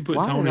 You can put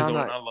Tony's on.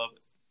 I love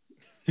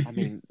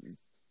it.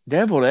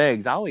 Deviled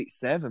eggs. I'll eat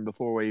 7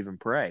 before we even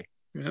pray.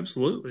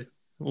 Absolutely.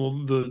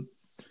 Well,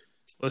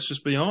 let's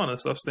just be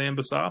honest. I stand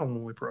beside them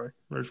when we pray.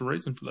 There's a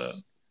reason for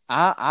that.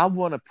 I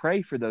want to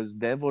pray for those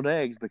deviled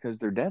eggs because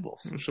they're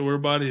devils. Show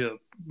everybody a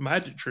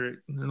magic trick.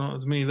 There's not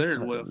as many there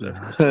left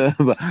after.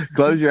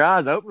 Close your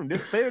eyes, open them,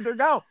 disappear, they're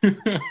gone.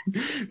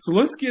 So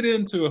let's get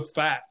into a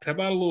fact. How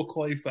about a little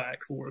clay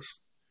fact for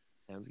us?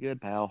 Sounds good,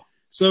 pal.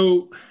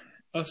 So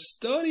a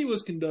study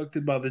was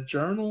conducted by the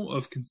Journal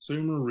of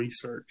Consumer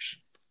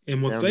Research.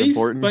 And what they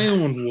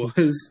found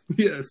was,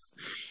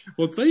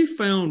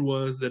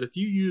 that if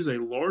you use a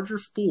larger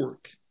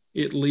fork,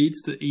 it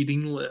leads to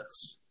eating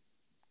less.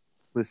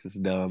 This is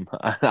dumb.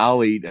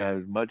 I'll eat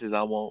as much as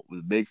I want with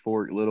a big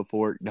fork, little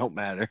fork, don't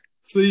matter.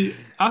 See,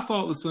 I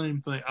thought the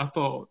same thing. I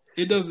thought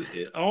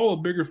all a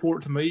bigger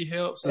fork to me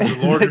helps is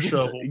a larger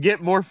shovel. Get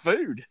more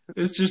food.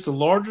 It's just a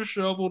larger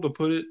shovel to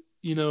put it,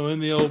 in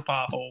the old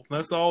pie hole.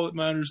 That's all that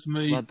matters to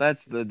me. But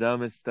that's the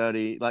dumbest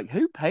study. Like,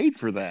 who paid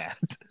for that?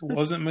 It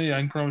wasn't me. I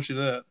can promise you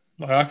that.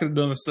 Like, I could have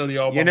done a study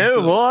all by myself.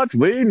 You know what?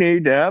 We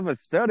need to have a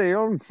study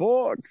on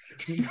forks.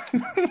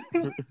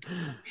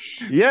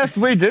 Yes,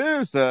 we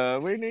do, sir.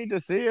 We need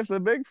to see if the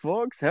big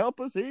forks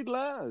help us eat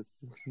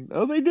less.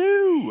 Oh, they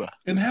do.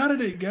 And how did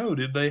it go?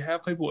 Did they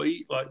have people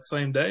eat like the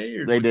same day?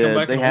 Or they did. Come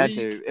back they had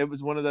to. It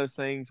was one of those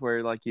things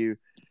where like you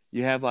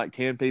have like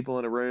 10 people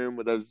in a room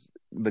with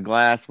the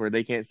glass where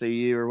they can't see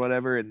you or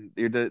whatever, and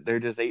they're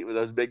just eating with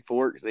those big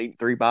forks, eating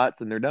 3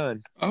 bites, and they're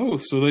done. Oh,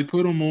 so they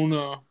put them on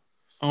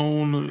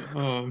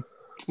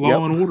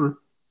Law and Order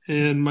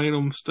and made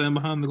them stand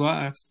behind the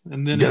glass,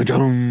 and then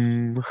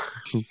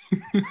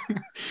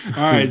all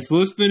right, so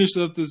let's finish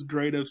up this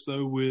great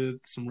episode with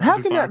some.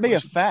 How can that be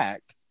questions. A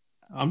fact?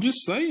 I'm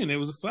just saying it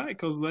was a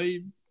fact because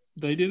they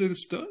did a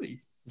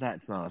study.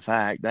 That's not a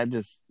fact.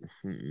 That's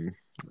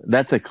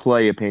a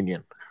Clay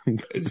opinion.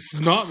 It's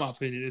not my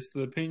opinion. It's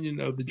the opinion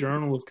of the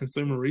Journal of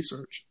Consumer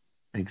Research.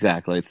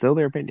 Exactly. It's still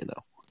their opinion,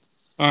 though.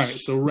 All right,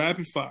 so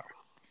rapid fire.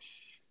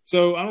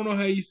 So I don't know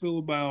how you feel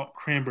about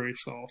cranberry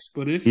sauce,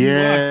 but if you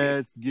like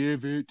it,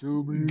 give it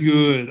to me.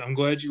 Good. I'm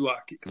glad you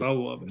like it because I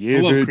love it. I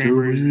love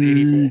cranberries in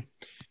any form.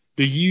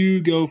 Do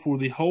you go for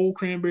the whole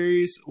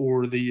cranberries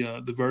or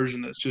the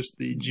version that's just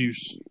the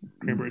juice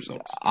cranberry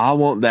sauce? I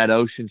want that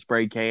Ocean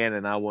Spray can,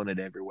 and I want it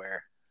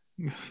everywhere.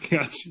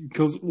 Gotcha.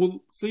 Because,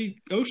 well, see,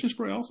 Ocean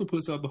Spray also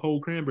puts out the whole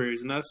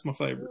cranberries, and that's my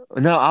favorite.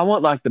 No, I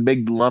want like the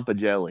big lump of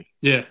jelly.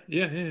 Yeah.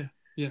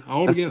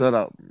 All That's together.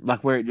 what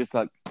like where it just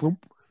like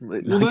plump.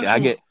 Well, Like, I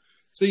get.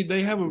 See,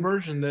 they have a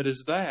version that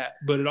is that,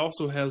 but it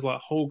also has like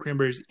whole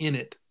cranberries in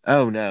it.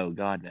 Oh no,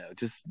 God no!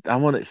 Just I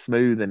want it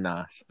smooth and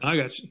nice. I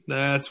got you.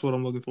 That's what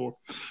I'm looking for.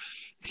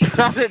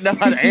 I didn't know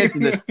how to answer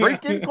this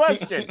freaking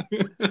question.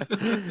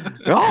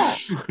 Oh,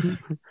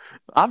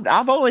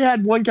 I've only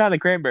had one kind of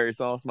cranberry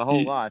sauce my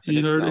whole life, and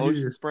you it's heard the it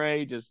Ocean here.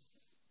 Spray.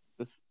 Just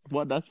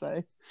what did I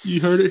say?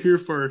 You heard it here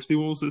first. He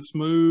wants it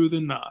smooth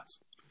and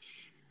nice.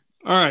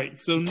 All right,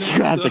 so next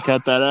You have to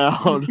cut that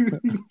out.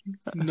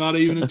 Not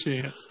even a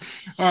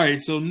chance. All right,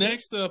 so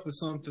next up is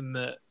something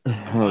that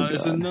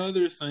is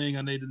another thing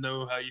I need to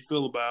know how you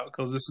feel about,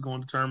 because this is going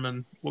to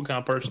determine what kind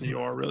of person you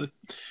are, really.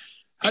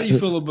 How do you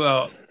feel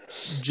about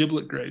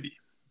giblet gravy?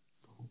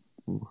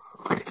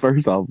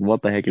 First off,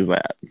 what the heck is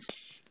that?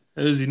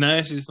 It is the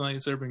nastiest thing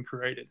that's ever been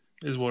created,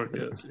 is what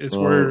it is. It's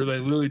where they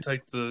literally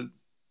take the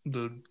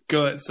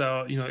guts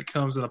out. You know, it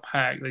comes in a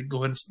pack. They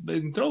go ahead and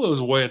they can throw those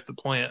away at the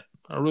plant.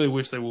 I really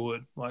wish they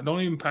would. Like,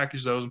 don't even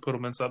package those and put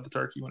them inside the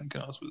turkey when it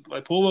comes. But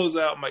like, pull those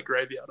out and make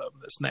gravy out of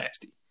them. That's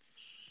nasty.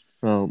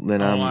 Well,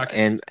 then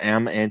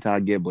I'm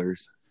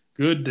anti-gibblers.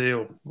 Good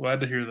deal. Glad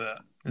to hear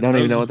that. And Don't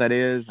even know what that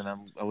is, and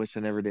I wish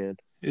I never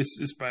did.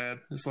 It's bad.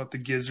 It's like the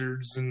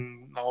gizzards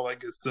and all that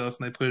good stuff,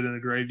 and they put it in a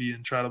gravy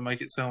and try to make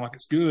it sound like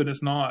it's good.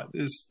 It's not.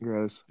 It's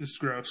Gross. It's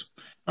gross.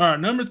 All right,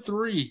 number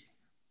 3.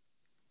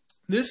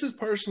 This is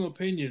personal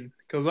opinion,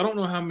 because I don't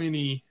know how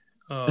many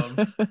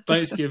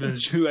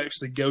Thanksgivings you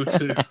actually go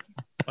to.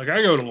 Like,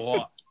 I go to a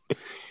lot.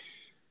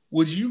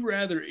 Would you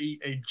rather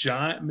eat a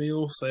giant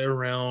meal, say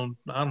around,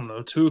 I don't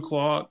know, 2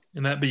 o'clock,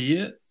 and that be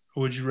it?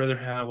 Or would you rather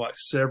have like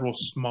several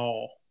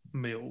small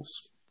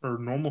meals, or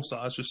normal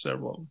size, just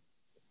several of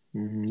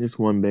them? Just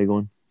one big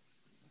one.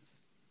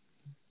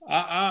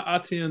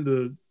 I tend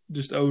to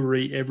just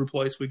overeat every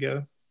place we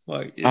go.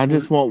 Like, I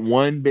just want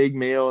one big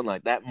meal, and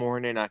like that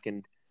morning I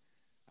can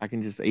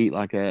just eat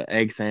like a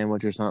egg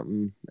sandwich or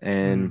something,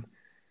 and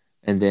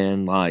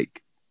then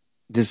like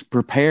just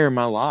prepare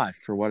my life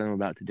for what I'm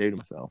about to do to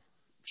myself.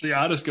 See,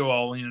 I just go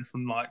all in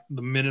from like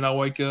the minute I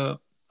wake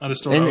up. I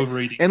just start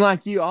overeating. And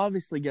like, you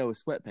obviously go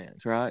with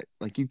sweatpants, right?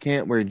 Like, you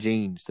can't wear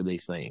jeans to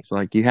these things.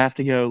 Like, you have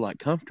to go like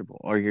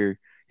comfortable, or your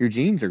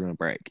jeans are going to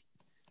break.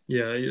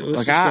 Yeah,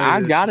 like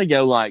I got to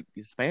go like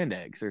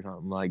spandex or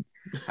something. Like,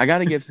 I got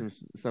to give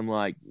some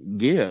like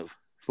give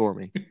for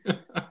me.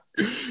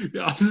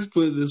 I'll just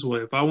put it this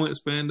way: if I went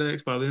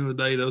spandex, by the end of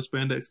the day, those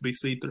spandex would be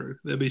see through.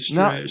 They'd be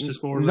stretched as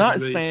far as not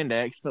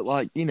spandex, but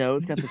like, you know,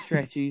 it's got the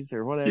stretchies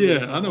or whatever.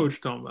 Yeah, I know what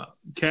you're talking about.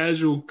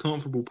 Casual,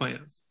 comfortable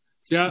pants.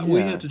 See, we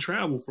have to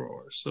travel for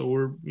ours, so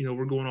we're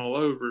going all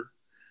over.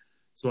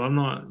 So I'm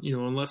not,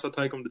 unless I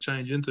take them to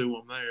change into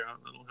them there, I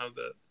don't have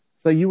that.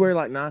 So you wear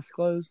like nice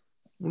clothes?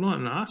 Well,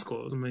 not nice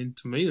clothes. I mean,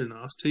 to me they're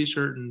nice,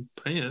 t-shirt and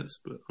pants.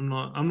 But I'm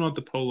not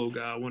the polo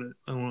guy. I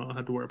don't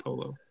have to wear a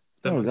polo.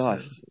 That makes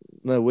sense.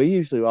 No, we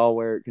usually all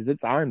wear, because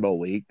it's Iron Bowl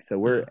week, so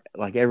we're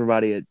like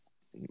everybody at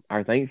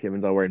our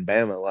Thanksgivings all wearing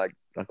Bama, like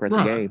we're at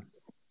the game.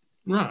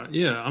 Right.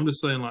 Yeah. I'm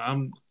just saying, like,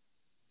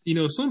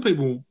 some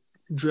people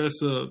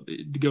dress up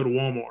to go to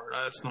Walmart.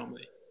 That's not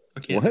me. I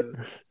can't do it.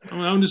 I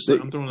mean, I'm just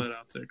saying, I'm throwing that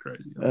out there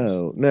crazy.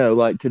 No,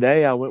 like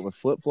today I went with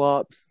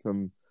flip-flops,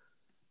 some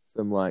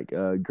like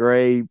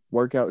gray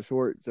workout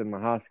shorts, and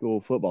my high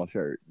school football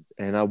shirt,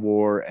 and I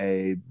wore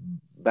a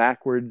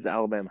backwards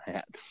Alabama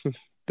hat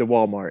to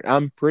Walmart.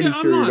 I'm pretty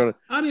sure you're gonna.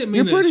 I didn't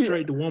mean that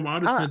straight to Walmart. I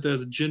just meant that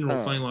as a general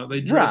thing. Like,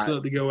 they dress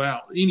up to go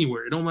out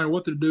anywhere. It don't matter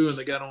what they're doing.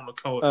 They got on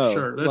a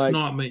shirt. That's like,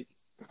 not me.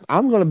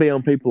 I'm gonna be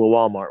on people at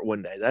Walmart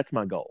one day. That's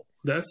my goal.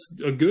 That's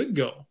a good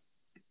goal.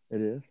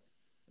 It is.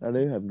 I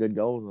do have good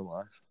goals in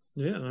life.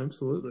 Yeah,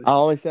 absolutely. I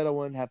always said I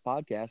wanted to have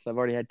podcasts. I've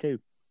already had 2.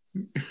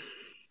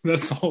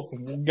 That's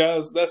awesome. Well,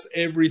 guys, that's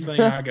everything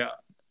I got.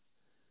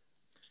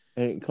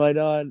 And Clay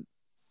Dodd,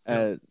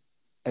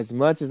 as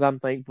much as I'm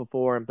thankful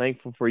for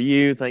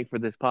you, thankful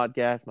for this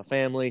podcast, my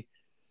family,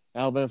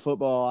 Alabama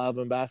football,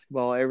 Alabama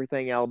basketball,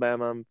 everything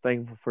Alabama. I'm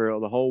thankful for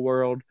the whole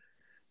world.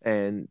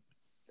 And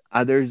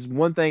there's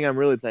one thing I'm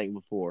really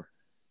thankful for.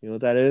 You know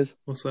what that is?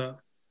 What's that?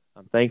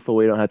 I'm thankful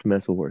we don't have to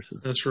mess with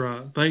horses. That's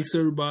right. Thanks,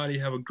 everybody.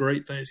 Have a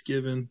great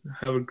Thanksgiving.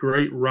 Have a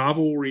great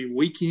rivalry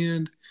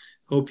weekend.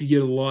 Hope you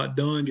get a lot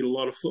done, get a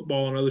lot of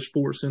football and other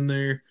sports in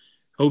there.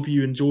 Hope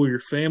you enjoy your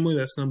family.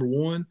 That's number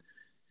 1.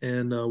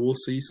 And we'll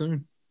see you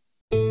soon.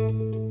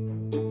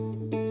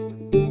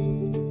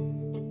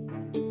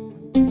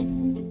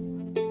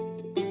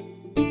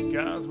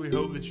 Guys, we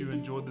hope that you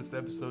enjoyed this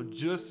episode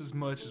just as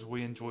much as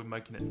we enjoyed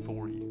making it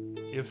for you.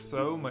 If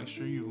so, make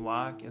sure you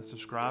like and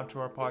subscribe to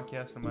our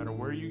podcast no matter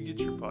where you get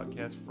your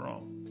podcast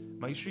from.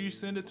 Make sure you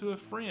send it to a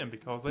friend,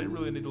 because they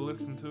really need to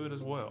listen to it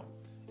as well.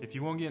 If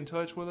you want to get in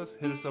touch with us,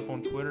 hit us up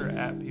on Twitter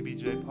at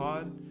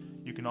PBJPod.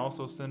 You can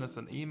also send us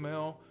an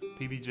email,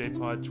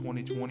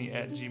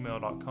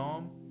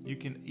 pbjpod2020@gmail.com. You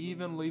can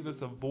even leave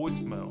us a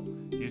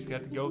voicemail. You just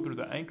got to go through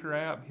the Anchor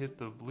app, hit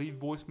the leave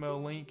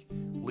voicemail link,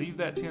 leave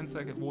that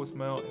 10-second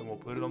voicemail, and we'll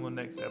put it on the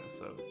next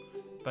episode.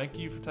 Thank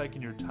you for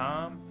taking your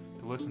time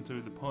to listen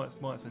to the Punts,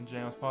 Bunts, and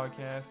Jams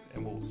podcast,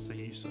 and we'll see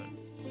you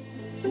soon.